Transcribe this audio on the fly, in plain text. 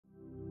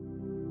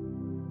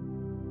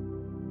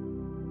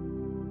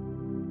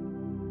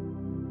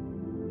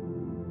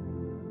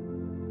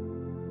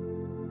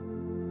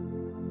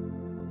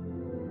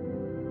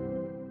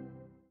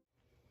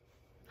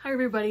Hi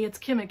everybody, it's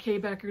Kim at K.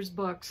 Becker's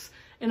Books,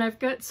 and I've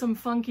got some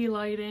funky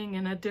lighting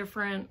in a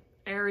different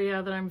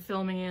area that I'm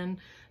filming in,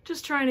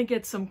 just trying to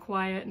get some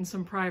quiet and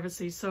some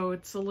privacy, so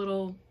it's a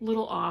little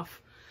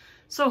off.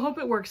 So I hope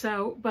it works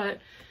out,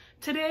 but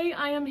today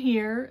I am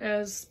here,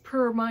 as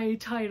per my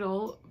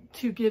title,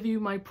 to give you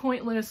my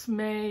pointless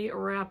May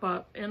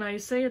wrap-up. And I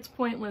say it's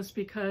pointless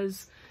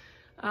because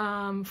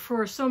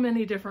for so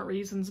many different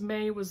reasons.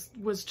 May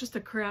was just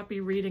a crappy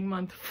reading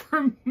month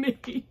for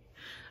me.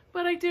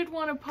 But I did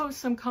want to post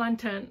some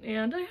content,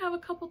 and I have a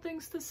couple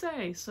things to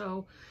say.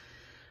 So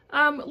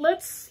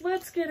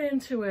let's get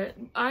into it.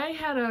 I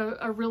had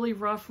a really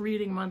rough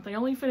reading month. I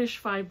only finished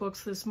 5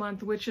 books this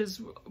month, which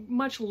is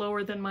much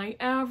lower than my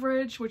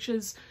average, which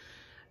is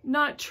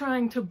not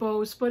trying to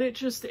boast, but it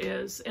just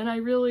is. And I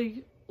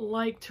really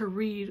like to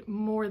read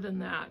more than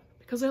that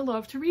because I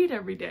love to read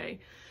every day.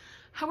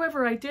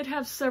 However, I did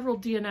have several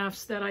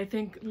DNFs that I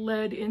think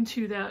led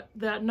into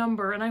that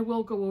number, and I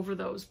will go over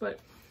those. But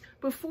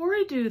before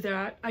I do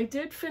that, I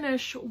did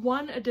finish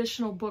one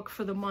additional book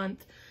for the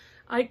month.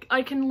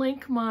 I can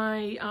link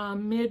my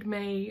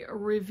mid-May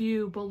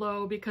review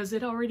below because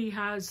it already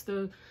has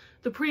the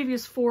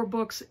previous 4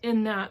 books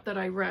in that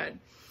I read.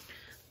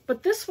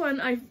 But this one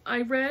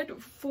I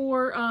read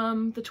for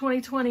the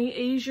 2020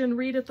 Asian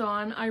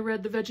Readathon. I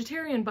read The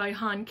Vegetarian by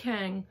Han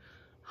Kang.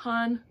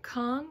 Han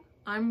Kang?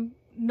 I'm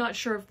not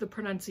sure of the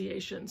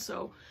pronunciation,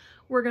 so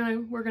we're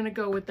gonna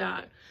go with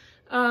that.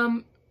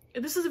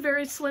 This is a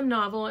very slim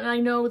novel, and I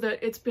know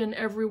that it's been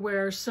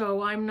everywhere,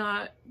 so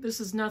this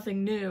is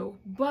nothing new.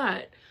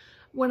 But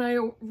when I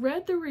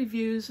read the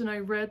reviews and I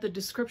read the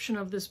description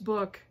of this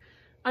book,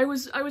 I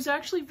was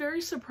actually very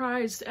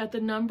surprised at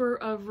the number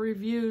of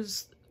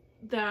reviews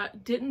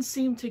that didn't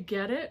seem to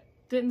get it,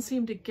 didn't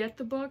seem to get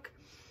the book,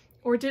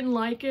 or didn't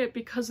like it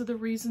because of the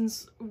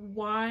reasons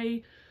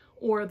why,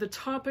 or the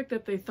topic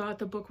that they thought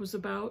the book was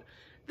about.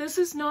 This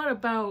is not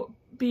about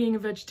being a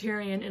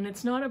vegetarian, and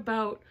it's not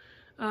about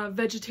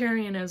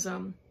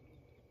vegetarianism.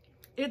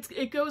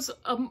 It goes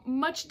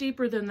much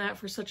deeper than that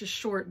for such a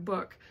short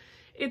book.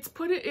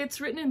 It's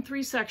written in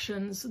 3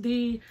 sections.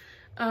 The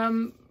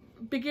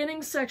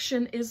beginning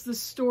section is the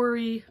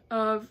story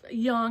of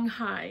Yang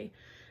Hai.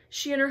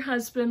 She and her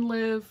husband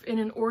live in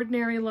an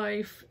ordinary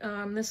life.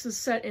 This is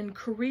set in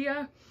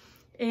Korea,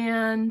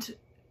 and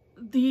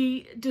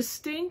the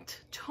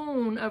distinct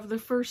tone of the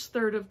first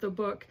third of the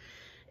book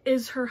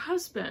is her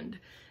husband.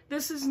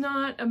 This is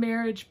not a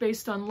marriage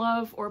based on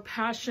love or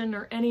passion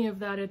or any of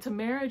that. It's a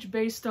marriage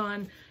based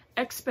on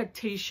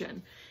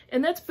expectation.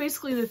 And that's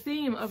basically the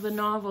theme of the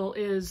novel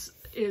is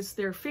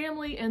their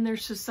family and their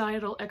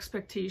societal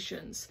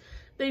expectations.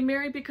 They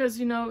marry because,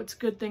 you know, it's a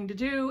good thing to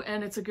do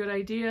and it's a good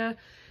idea.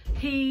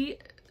 He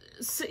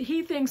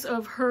thinks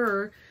of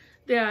her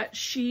that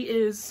she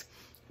is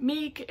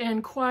meek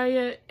and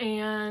quiet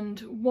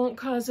and won't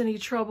cause any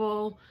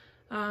trouble.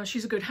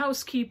 She's a good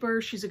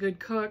housekeeper, she's a good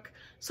cook.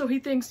 So he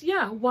thinks,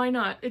 yeah, why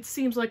not? It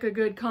seems like a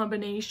good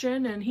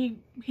combination, and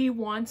he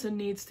wants and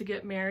needs to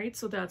get married,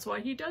 so that's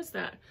why he does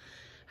that.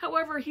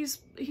 However, he's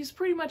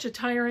pretty much a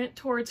tyrant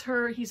towards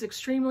her. He's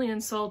extremely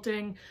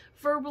insulting,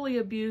 verbally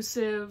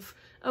abusive,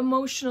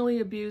 emotionally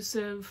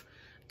abusive,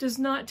 does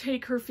not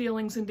take her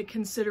feelings into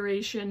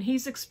consideration.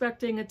 He's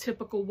expecting a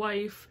typical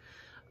wife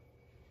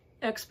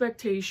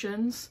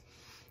expectations.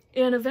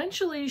 And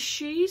eventually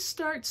she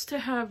starts to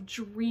have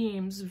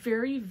dreams,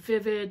 very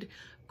vivid,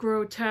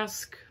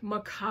 grotesque,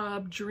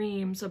 macabre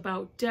dreams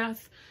about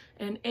death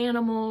and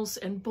animals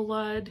and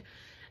blood.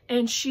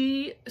 And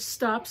she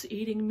stops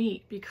eating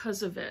meat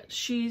because of it.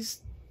 She's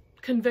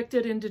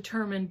convicted and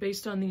determined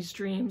based on these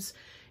dreams.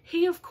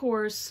 He, of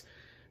course,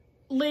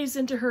 lays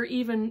into her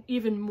even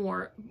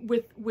more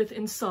with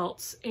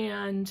insults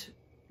and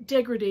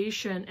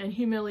degradation and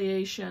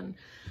humiliation.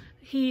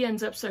 He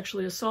ends up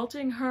sexually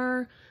assaulting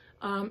her.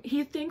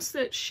 He thinks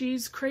that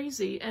she's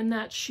crazy and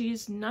that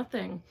she's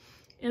nothing.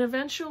 And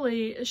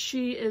eventually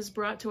she is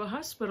brought to a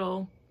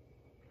hospital,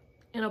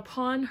 and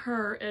upon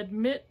her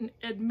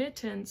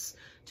admittance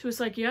to a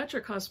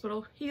psychiatric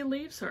hospital, he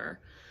leaves her.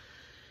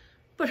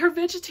 But her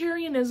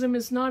vegetarianism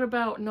is not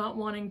about not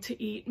wanting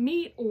to eat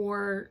meat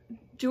or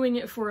doing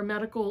it for a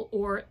medical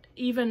or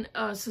even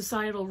a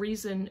societal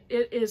reason.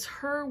 It is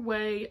her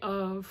way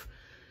of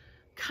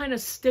kind of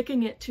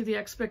sticking it to the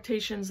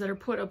expectations that are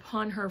put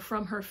upon her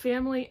from her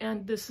family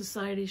and the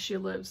society she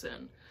lives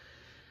in.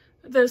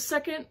 The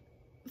second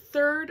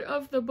third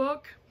of the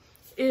book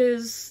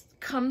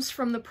comes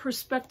from the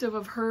perspective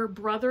of her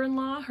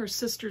brother-in-law, her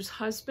sister's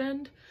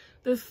husband.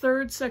 The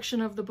third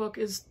section of the book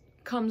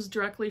comes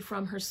directly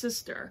from her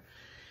sister.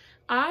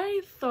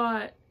 I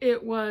thought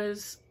the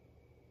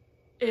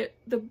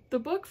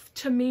book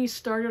to me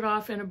started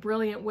off in a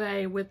brilliant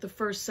way with the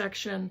first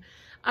section.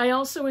 I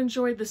also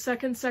enjoyed the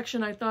second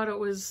section. I thought it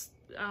was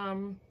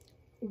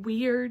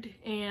weird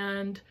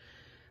and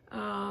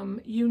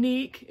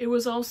unique. It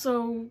was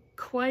also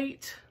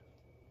quite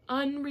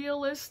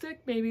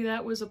unrealistic. Maybe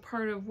that was a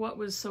part of what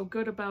was so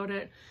good about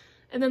it.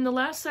 And then the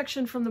last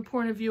section from the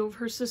point of view of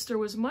her sister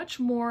was much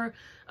more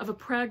of a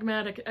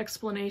pragmatic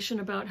explanation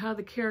about how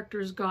the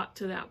characters got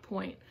to that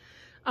point.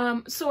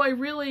 So I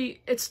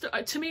really,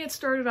 to me it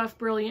started off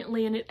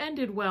brilliantly and it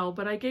ended well,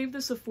 but I gave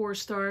this a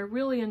 4-star. I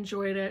really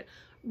enjoyed it,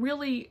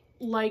 really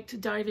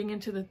liked diving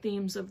into the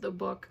themes of the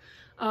book,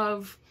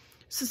 of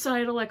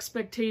societal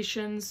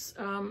expectations.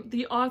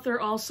 The author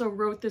also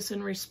wrote this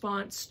in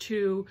response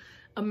to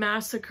a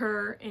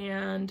massacre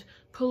and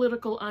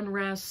political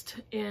unrest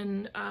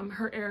in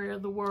her area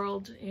of the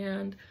world,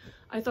 and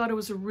I thought it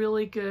was a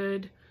really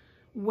good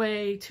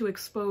way to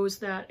expose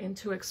that and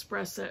to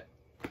express it.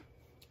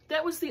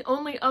 That was the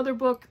only other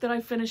book that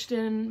I finished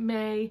in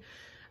May.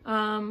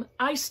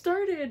 I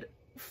started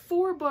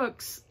 4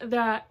 books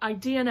that I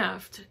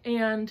DNF'd,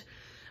 and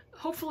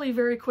hopefully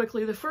very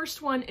quickly. The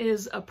first one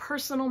is A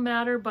Personal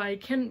Matter by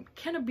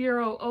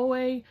Kenaburo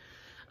Oe.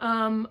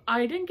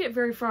 I didn't get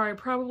very far. I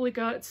probably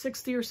got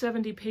 60 or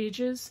 70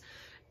 pages.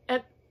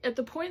 At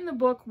the point in the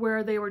book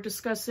where they were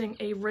discussing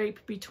a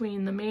rape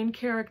between the main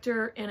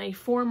character and a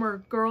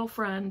former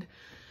girlfriend,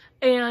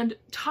 and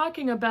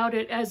talking about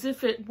it as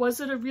if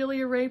was it really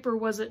a rape or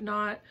was it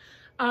not,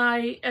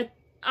 I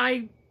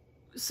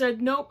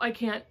said, nope, I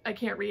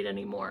can't read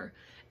anymore.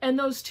 And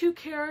those 2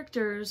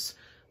 characters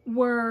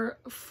were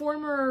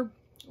former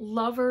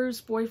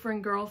lovers,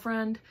 boyfriend,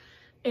 girlfriend,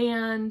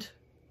 and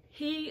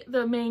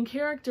the main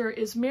character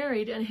is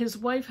married and his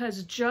wife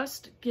has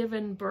just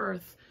given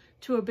birth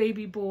to a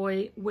baby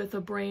boy with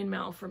a brain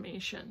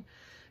malformation.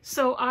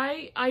 So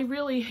I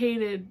really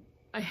hated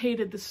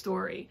the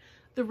story.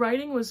 The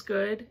writing was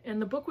good,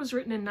 and the book was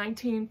written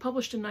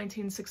published in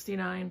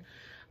 1969.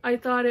 I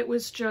thought it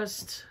was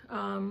just,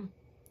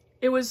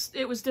 it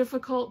was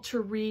difficult to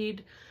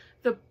read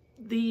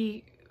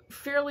the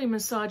fairly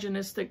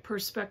misogynistic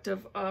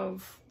perspective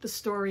of the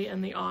story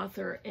and the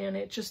author, and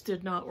it just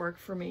did not work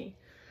for me.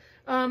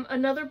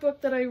 Another book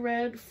that I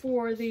read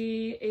for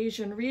the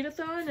Asian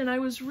Readathon, and I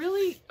was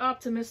really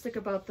optimistic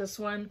about this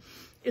one,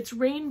 it's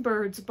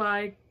Rainbirds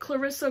by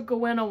Clarissa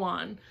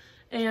Guenawan,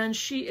 and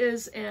she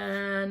is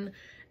an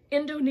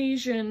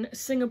Indonesian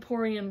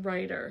Singaporean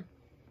writer.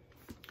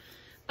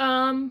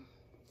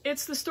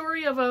 It's the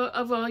story of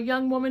a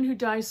young woman who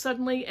dies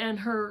suddenly, and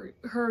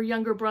her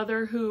younger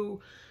brother,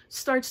 who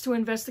starts to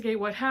investigate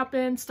what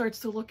happened, starts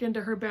to look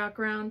into her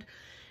background.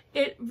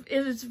 It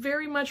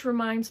very much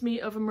reminds me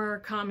of a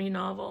Murakami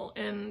novel,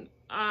 and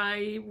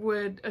I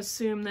would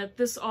assume that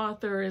this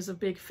author is a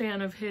big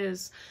fan of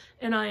his,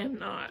 and I am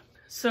not.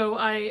 So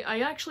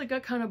I actually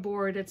got kind of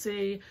bored. It's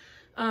a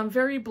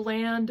very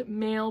bland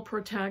male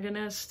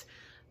protagonist,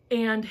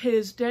 and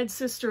his dead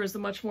sister is the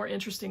much more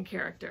interesting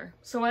character.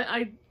 So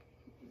I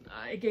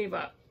gave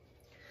up.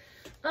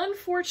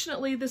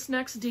 Unfortunately, this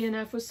next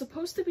DNF was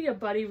supposed to be a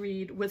buddy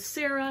read with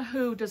Sarah,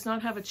 who does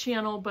not have a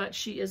channel, but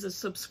she is a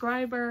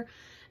subscriber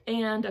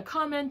and a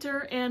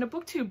commenter and a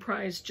BookTube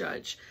prize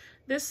judge.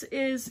 This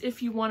is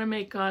If You Want to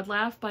Make God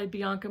Laugh by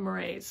Bianca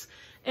Moraes.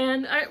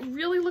 And I'm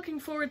really looking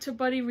forward to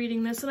buddy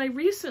reading this, and I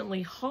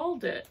recently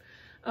hauled it.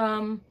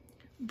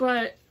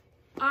 But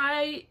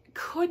I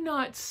could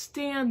not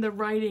stand the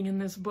writing in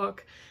this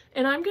book.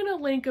 And I'm going to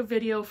link a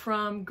video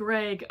from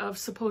Greg of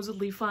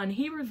Supposedly Fun.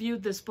 He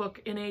reviewed this book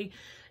in a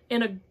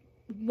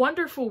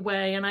wonderful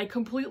way, and I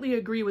completely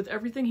agree with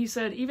everything he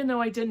said, even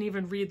though I didn't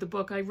even read the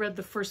book. I read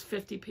the first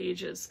 50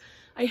 pages.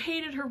 I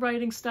hated her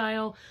writing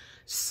style.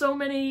 So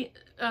many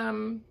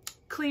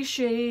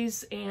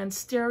cliches and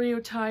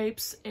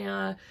stereotypes,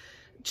 and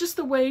just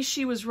the way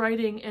she was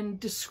writing and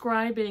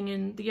describing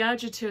and the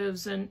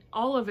adjectives and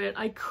all of it.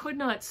 I could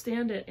not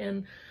stand it,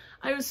 and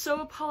I was so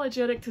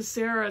apologetic to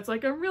Sarah. It's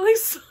like, I'm really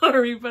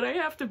sorry, but I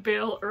have to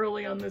bail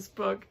early on this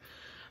book.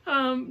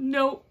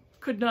 Nope,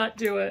 could not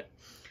do it.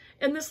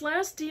 And this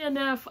last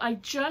DNF, I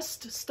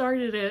just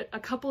started it a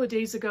couple of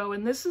days ago,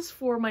 and this is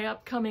for my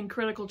upcoming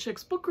Critical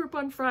Chicks book group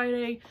on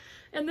Friday.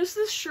 And this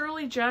is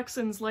Shirley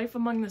Jackson's Life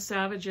Among the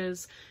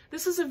Savages.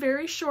 This is a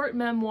very short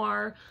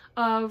memoir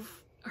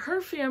of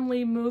her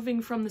family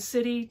moving from the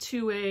city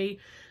to a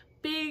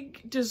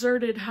big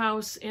deserted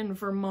house in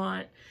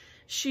Vermont.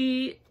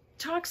 She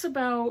talks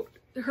about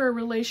her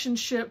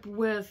relationship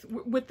with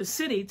the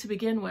city to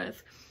begin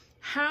with,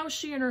 how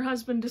she and her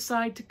husband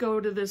decide to go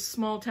to this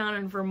small town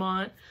in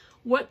Vermont,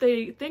 what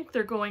they think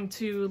they're going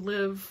to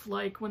live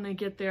like when they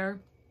get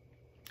there.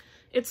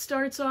 It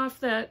starts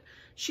off that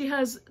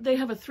they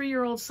have a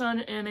 3-year-old son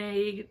and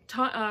an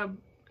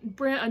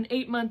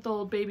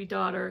 8-month-old baby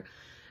daughter.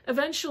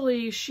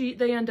 Eventually,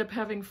 they end up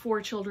having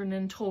 4 children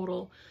in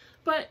total.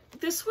 But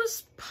this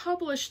was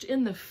published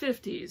in the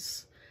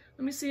 50s.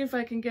 Let me see if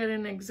I can get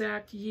an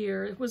exact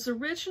year. It was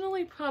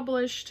originally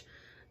published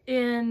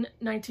in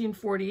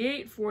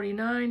 1948,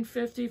 49,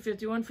 50,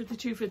 51,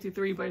 52,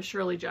 53 by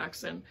Shirley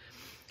Jackson.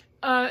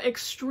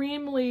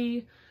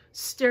 Extremely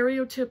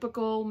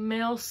stereotypical,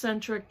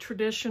 male-centric,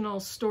 traditional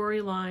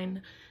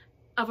storyline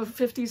of a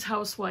 50s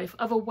housewife,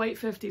 of a white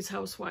 50s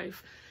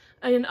housewife.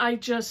 And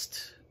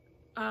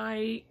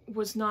I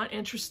was not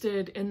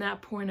interested in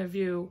that point of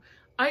view.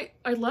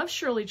 I love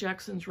Shirley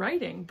Jackson's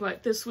writing,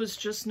 but this was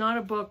just not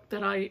a book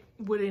that I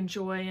would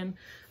enjoy. And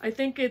I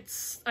think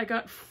I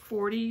got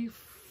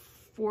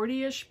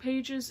 40-ish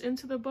pages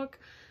into the book,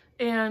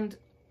 and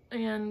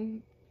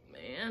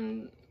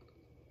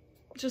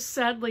just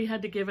sadly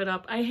had to give it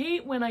up. I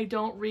hate when I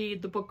don't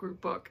read the book group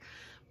book,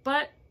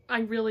 but I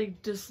really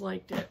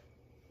disliked it.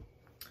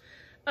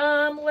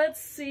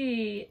 Let's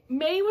see.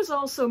 May was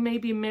also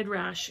Maybe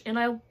Midrash, and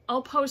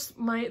I'll post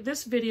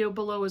this video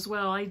below as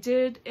well. I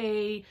did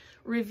a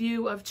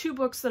review of 2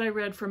 books that I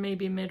read for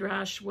Maybe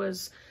Midrash.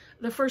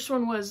 The first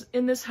one was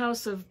In This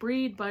House of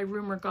Breed by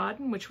Rumer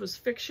Godden, which was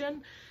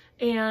fiction,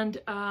 and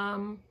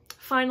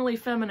Finally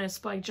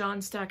Feminist by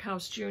John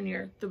Stackhouse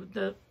Jr.,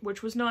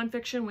 which was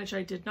nonfiction, which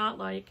I did not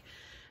like.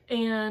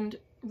 And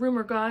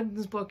Rumer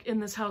Godden's book, In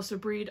This House of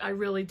Breed, I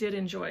really did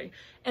enjoy.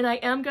 And I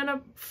am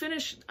gonna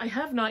finish, I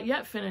have not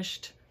yet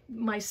finished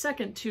my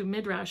second 2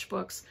 Midrash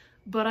books,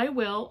 but I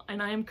will, and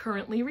I am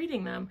currently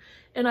reading them.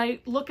 And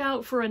I look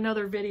out for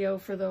another video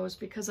for those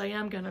because I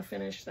am gonna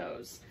finish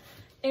those.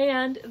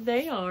 And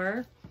they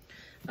are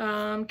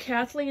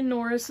Kathleen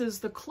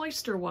Norris's The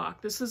Cloister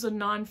Walk. This is a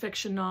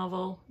nonfiction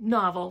novel.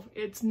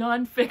 It's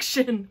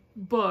nonfiction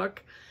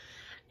book.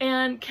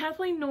 And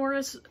Kathleen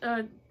Norris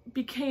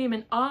became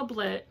an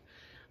oblate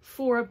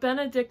for a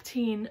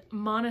Benedictine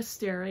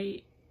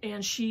monastery,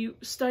 and she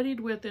studied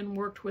with and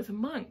worked with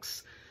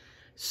monks.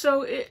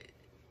 So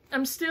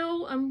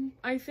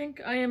I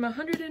think I am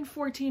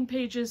 114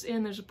 pages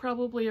in. There's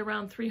probably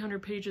around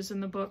 300 pages in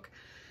the book.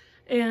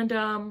 And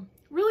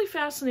really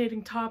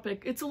fascinating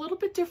topic. It's a little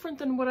bit different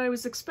than what I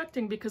was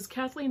expecting because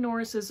Kathleen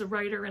Norris is a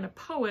writer and a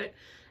poet,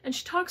 and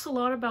she talks a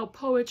lot about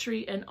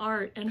poetry and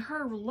art and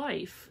her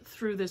life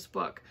through this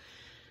book.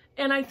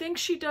 And I think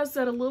she does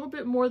that a little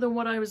bit more than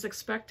what I was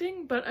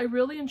expecting, but I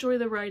really enjoy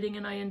the writing,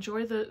 and I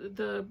enjoy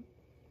the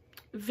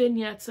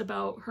vignettes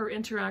about her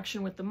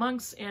interaction with the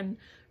monks and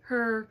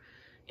her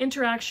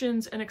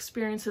interactions and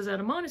experiences at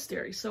a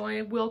monastery. So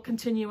I will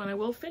continue and I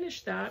will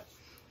finish that.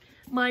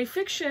 My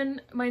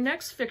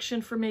next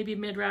fiction for Maybe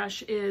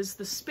Midrash is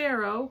The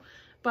Sparrow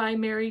by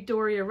Mary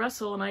Doria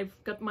Russell, and I've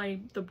got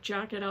the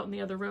jacket out in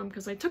the other room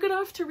because I took it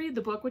off to read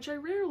the book, which I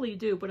rarely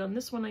do, but on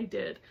this one I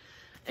did.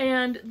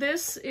 And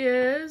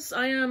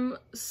I am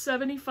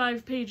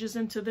 75 pages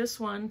into this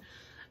one,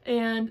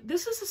 and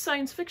this is a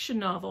science fiction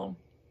novel.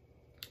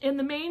 And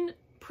the main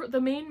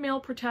male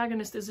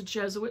protagonist is a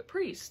Jesuit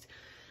priest.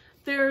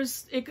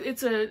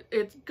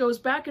 It goes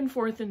back and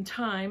forth in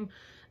time,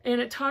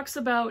 and it talks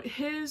about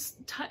his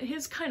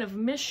kind of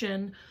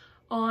mission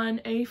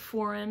on a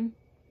foreign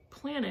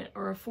planet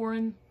or a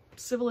foreign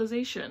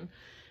civilization.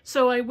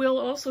 So I will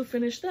also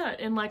finish that.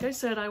 And like I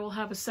said, I will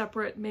have a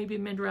separate Maybe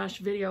Midrash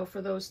video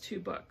for those 2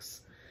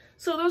 books.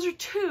 So those are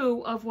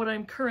 2 of what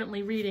I'm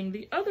currently reading.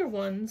 The other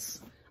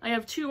ones, I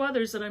have 2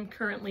 others that I'm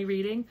currently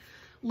reading.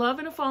 Love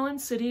in a Fallen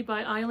City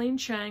by Eileen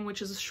Chang,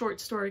 which is a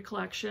short story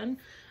collection.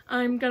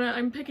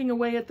 I'm picking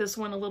away at this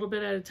one a little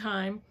bit at a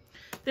time.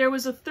 There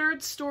was a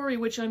 3rd story,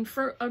 which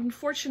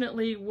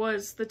unfortunately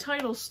was the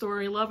title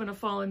story, Love in a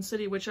Fallen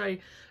City, which I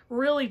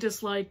really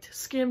disliked,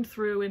 skimmed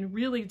through, and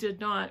really did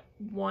not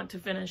want to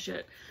finish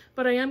it.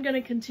 But I am going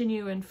to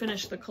continue and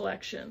finish the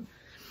collection.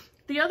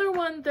 The other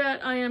one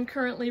that I am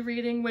currently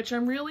reading, which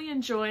I'm really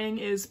enjoying,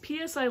 is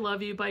P.S. I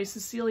Love You by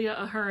Cecilia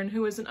Ahern,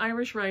 who is an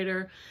Irish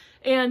writer.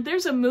 And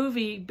there's a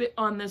movie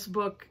on this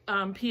book,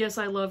 P.S.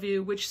 I Love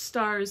You, which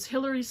stars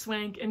Hilary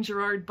Swank and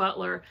Gerard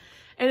Butler.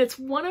 And it's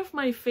one of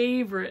my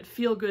favorite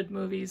feel-good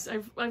movies.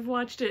 I've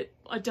watched it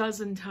a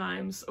dozen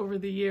times over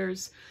the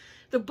years.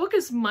 The book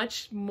is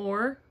much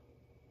more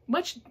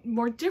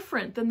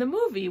different than the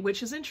movie,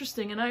 which is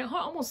interesting. And I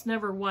almost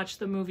never watched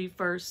the movie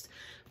first.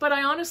 But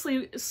I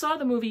honestly saw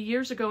the movie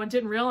years ago and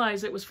didn't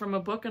realize it was from a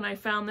book. And I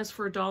found this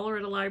for $1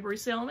 at a library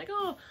sale. I'm like,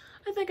 oh,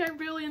 I think I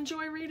really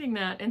enjoy reading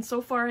that. And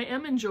so far I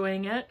am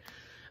enjoying it.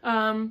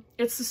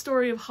 It's the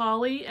story of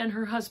Holly and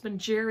her husband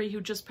Jerry, who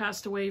just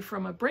passed away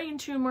from a brain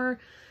tumor.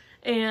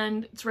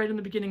 And it's right in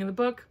the beginning of the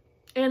book.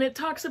 And it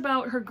talks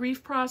about her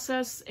grief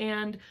process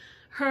and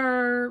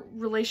her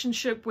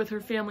relationship with her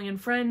family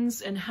and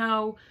friends and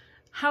how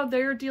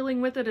they're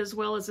dealing with it, as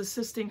well as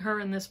assisting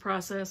her in this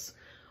process.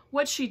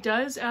 What she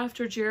does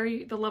after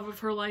Jerry, the love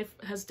of her life,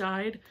 has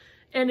died.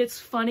 And it's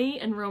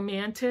funny and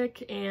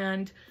romantic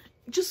and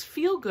just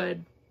feel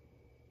good.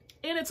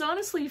 And it's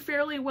honestly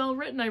fairly well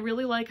written. I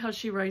really like how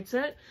she writes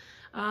it.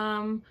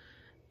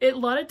 A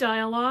lot of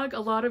dialogue, a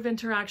lot of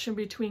interaction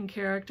between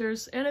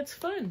characters, and it's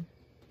fun.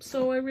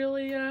 So I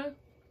really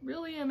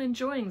am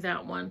enjoying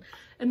that one.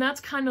 And that's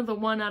kind of the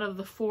one out of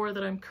the 4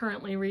 that I'm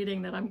currently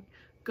reading that I'm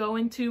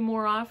going to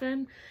more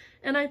often.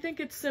 And I think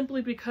it's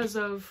simply because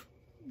of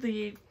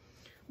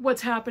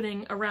what's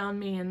happening around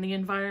me and the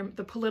environment,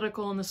 the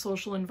political and the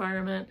social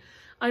environment.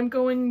 I'm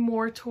going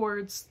more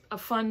towards a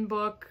fun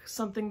book,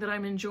 something that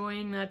I'm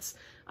enjoying,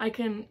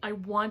 I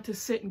want to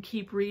sit and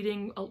keep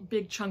reading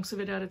big chunks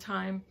of it at a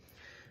time.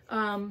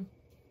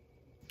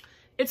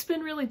 It's been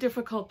really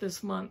difficult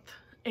this month,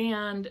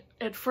 and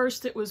at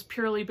first it was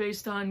purely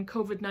based on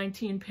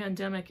COVID-19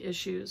 pandemic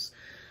issues,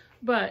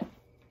 but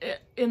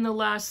in the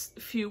last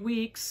few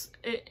weeks,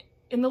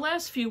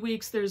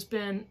 there's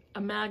been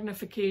a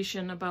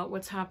magnification about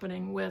what's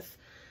happening with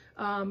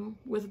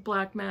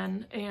Black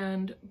men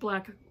and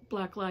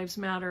Black Lives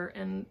Matter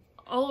and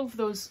all of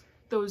those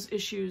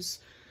issues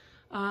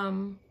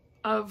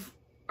of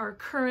our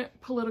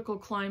current political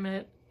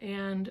climate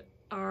and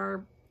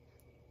our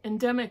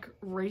endemic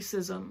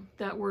racism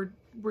that we're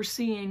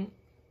seeing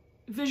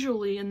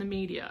visually in the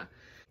media.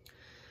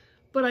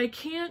 But I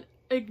can't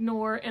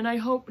ignore, and I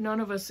hope none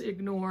of us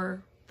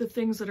ignore, the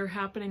things that are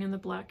happening in the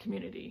Black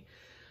community.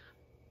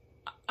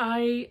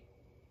 I've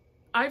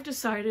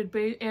decided,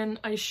 and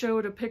I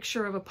showed a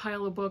picture of a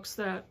pile of books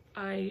that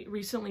I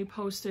recently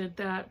posted,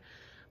 that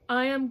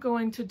I am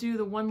going to do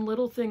the one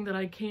little thing that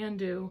I can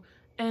do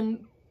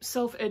and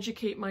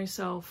self-educate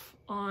myself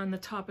on the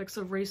topics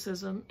of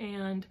racism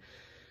and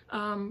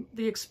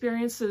the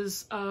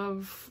experiences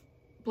of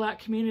Black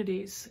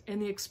communities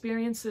and the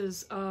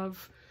experiences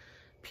of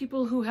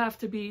people who have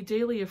to be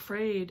daily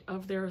afraid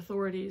of their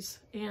authorities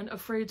and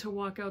afraid to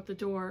walk out the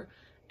door,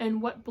 and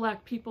what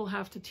Black people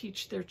have to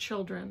teach their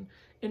children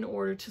in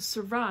order to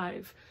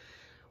survive.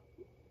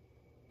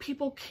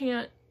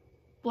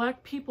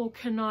 Black people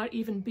cannot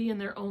even be in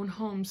their own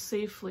homes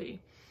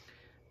safely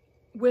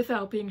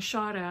without being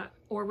shot at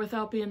or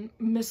without being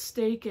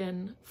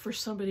mistaken for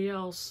somebody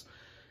else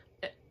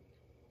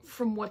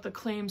from what the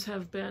claims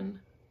have been.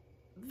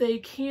 They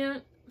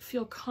can't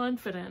feel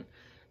confident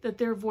that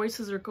their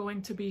voices are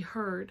going to be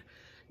heard,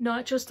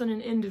 not just in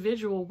an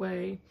individual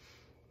way,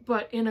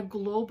 but in a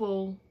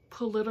global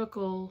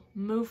political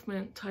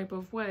movement type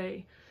of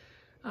way.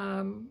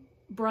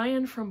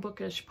 Brian from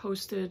Bookish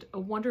posted a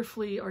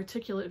wonderfully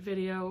articulate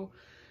video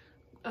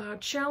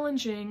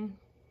challenging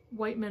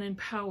white men in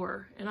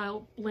power, and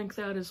I'll link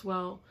that as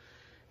well.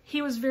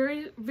 He was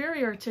very,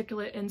 very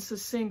articulate and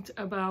succinct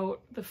about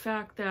the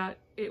fact that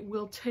it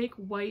will take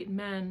white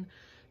men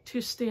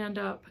to stand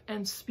up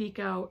and speak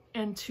out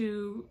and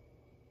to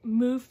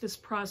move this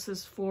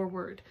process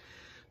forward.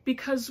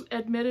 Because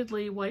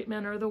admittedly, white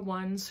men are the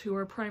ones who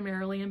are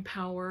primarily in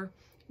power,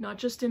 not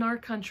just in our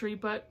country,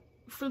 but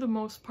for the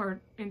most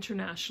part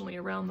internationally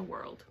around the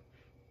world.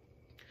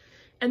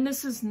 And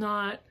this is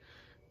not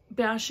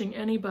bashing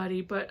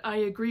anybody, but I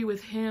agree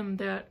with him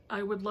that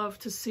I would love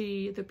to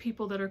see the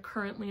people that are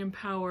currently in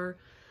power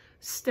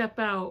step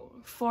out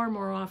far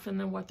more often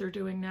than what they're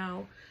doing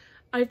now.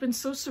 I've been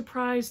so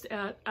surprised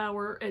at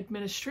our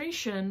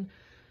administration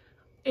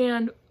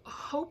and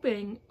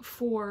hoping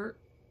for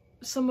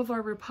some of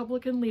our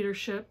Republican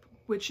leadership,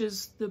 which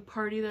is the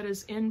party that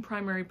is in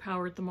primary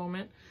power at the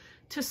moment,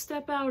 to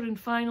step out and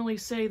finally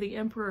say the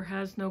emperor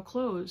has no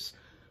clothes.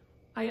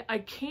 I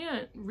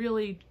can't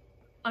really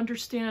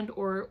understand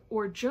or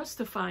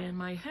justify in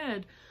my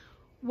head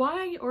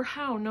why or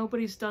how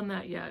nobody's done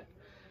that yet.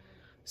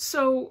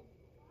 So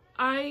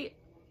I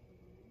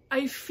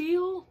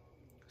feel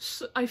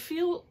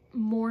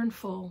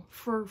mournful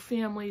for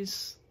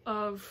families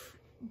of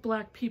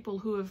Black people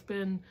who have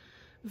been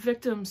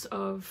victims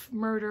of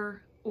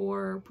murder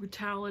or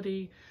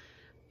brutality.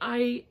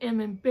 I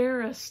am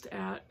embarrassed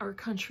at our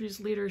country's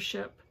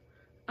leadership.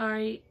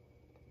 I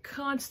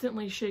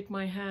constantly shake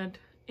my head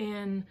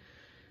in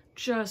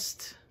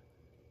just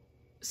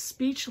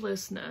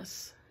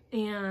speechlessness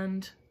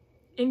and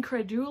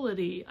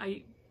incredulity.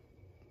 I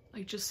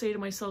just say to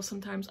myself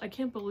sometimes, I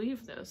can't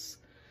believe this.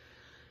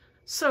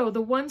 So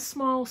the one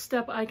small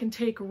step I can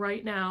take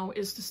right now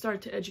is to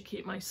start to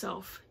educate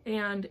myself.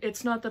 And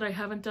it's not that I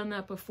haven't done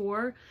that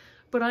before,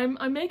 but I'm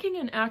making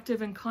an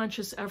active and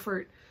conscious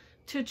effort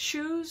to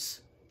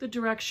choose the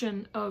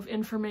direction of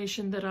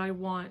information that I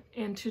want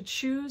and to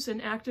choose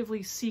and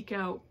actively seek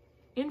out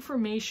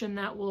information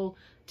that will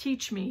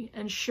teach me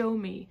and show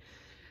me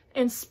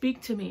and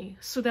speak to me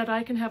so that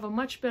I can have a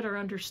much better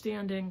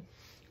understanding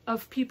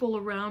of people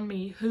around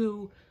me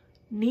who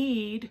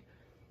need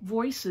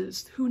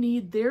voices, who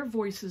need their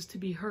voices to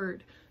be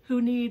heard,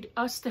 who need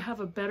us to have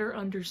a better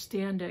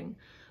understanding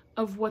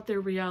of what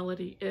their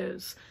reality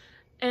is.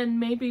 And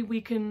maybe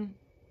we can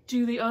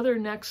do the other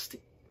next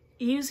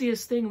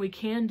easiest thing we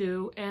can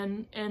do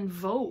and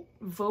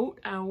vote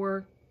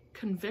our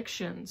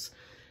convictions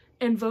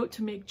and vote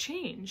to make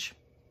change.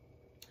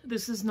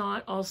 This is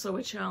not also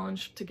a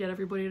challenge to get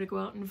everybody to go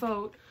out and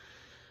vote,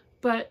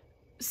 but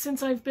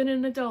since I've been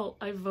an adult,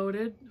 I've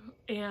voted,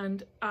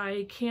 and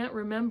I can't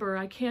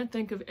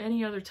think of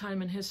any other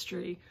time in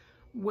history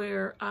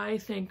where I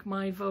think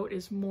my vote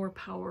is more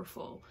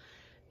powerful.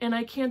 And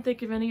I can't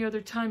think of any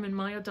other time in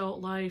my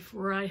adult life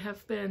where I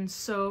have been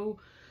so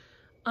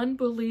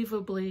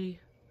unbelievably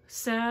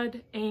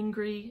sad,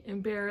 angry,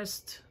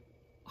 embarrassed,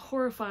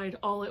 horrified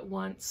all at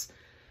once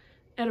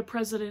at a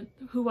president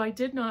who I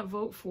did not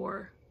vote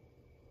for.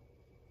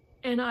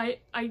 And I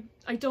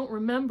don't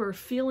remember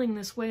feeling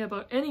this way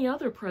about any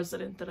other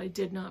president that I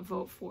did not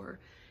vote for.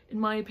 In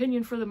my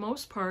opinion, for the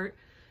most part,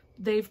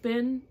 they've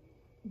been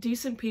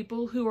decent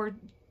people who are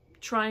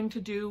trying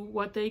to do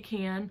what they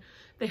can.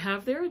 They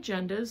have their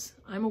agendas,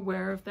 I'm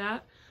aware of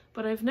that,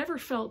 but I've never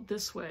felt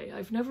this way.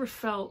 I've never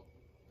felt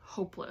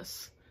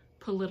hopeless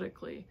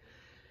politically.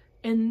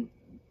 And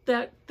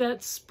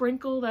that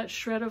sprinkle, that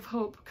shred of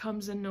hope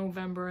comes in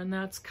November, and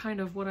that's kind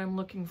of what I'm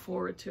looking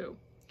forward to.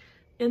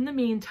 In the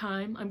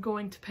meantime, I'm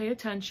going to pay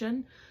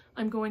attention,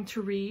 I'm going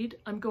to read,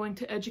 I'm going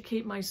to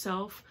educate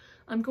myself,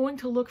 I'm going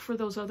to look for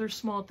those other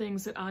small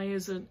things that I,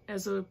 as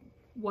a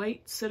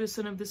white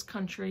citizen of this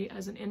country,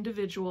 as an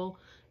individual,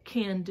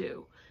 can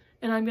do.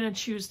 And I'm going to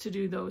choose to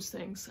do those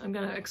things. I'm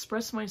going to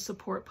express my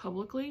support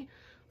publicly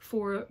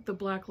for the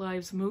Black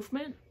Lives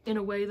Movement in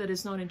a way that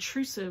is not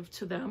intrusive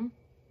to them.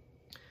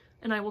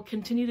 And I will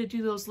continue to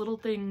do those little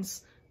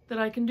things that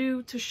I can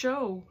do to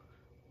show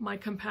my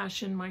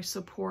compassion, my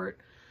support,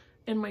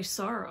 and my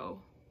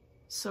sorrow.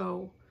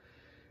 So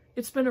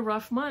it's been a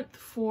rough month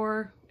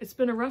for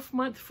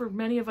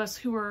many of us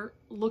who are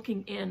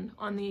looking in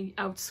on the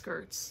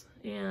outskirts,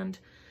 and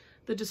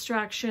the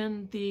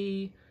distraction,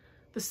 the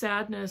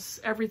sadness,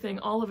 everything,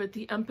 all of it,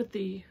 the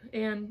empathy,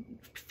 and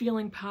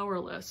feeling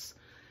powerless.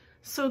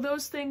 So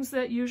those things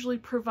that usually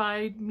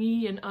provide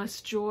me and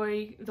us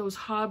joy, those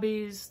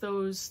hobbies,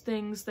 those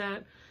things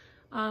that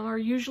are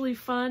usually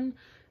fun,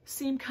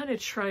 seem kind of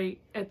trite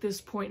at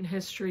this point in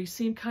history,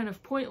 seem kind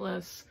of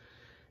pointless.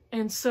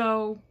 And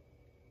so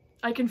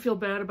I can feel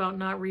bad about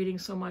not reading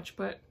so much,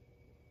 but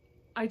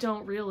I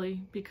don't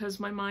really, because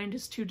my mind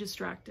is too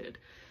distracted.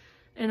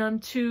 And I'm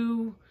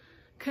too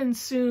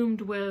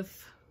consumed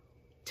with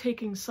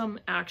taking some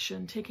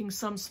action, taking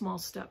some small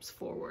steps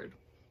forward.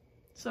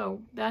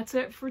 So that's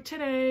it for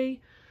today.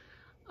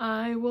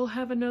 I will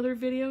have another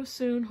video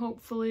soon,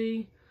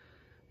 hopefully.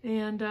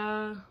 And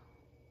I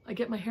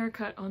get my hair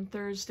cut on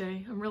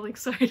Thursday. I'm really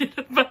excited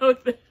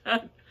about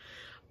that.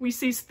 We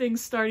see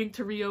things starting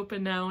to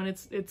reopen now, and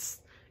it's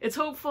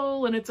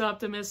hopeful and it's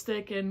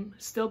optimistic, and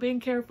still being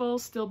careful,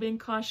 still being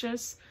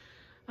cautious.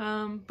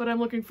 But I'm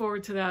looking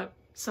forward to that.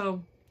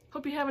 So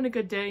hope you're having a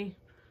good day.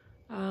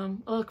 I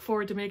look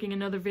forward to making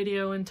another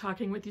video and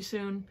talking with you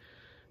soon.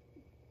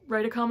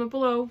 Write a comment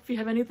below if you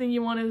have anything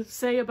you want to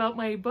say about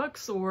my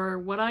books or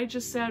what I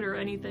just said or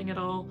anything at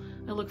all.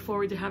 I look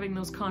forward to having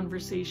those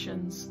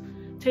conversations.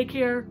 Take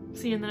care.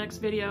 See you in the next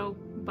video.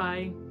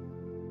 Bye.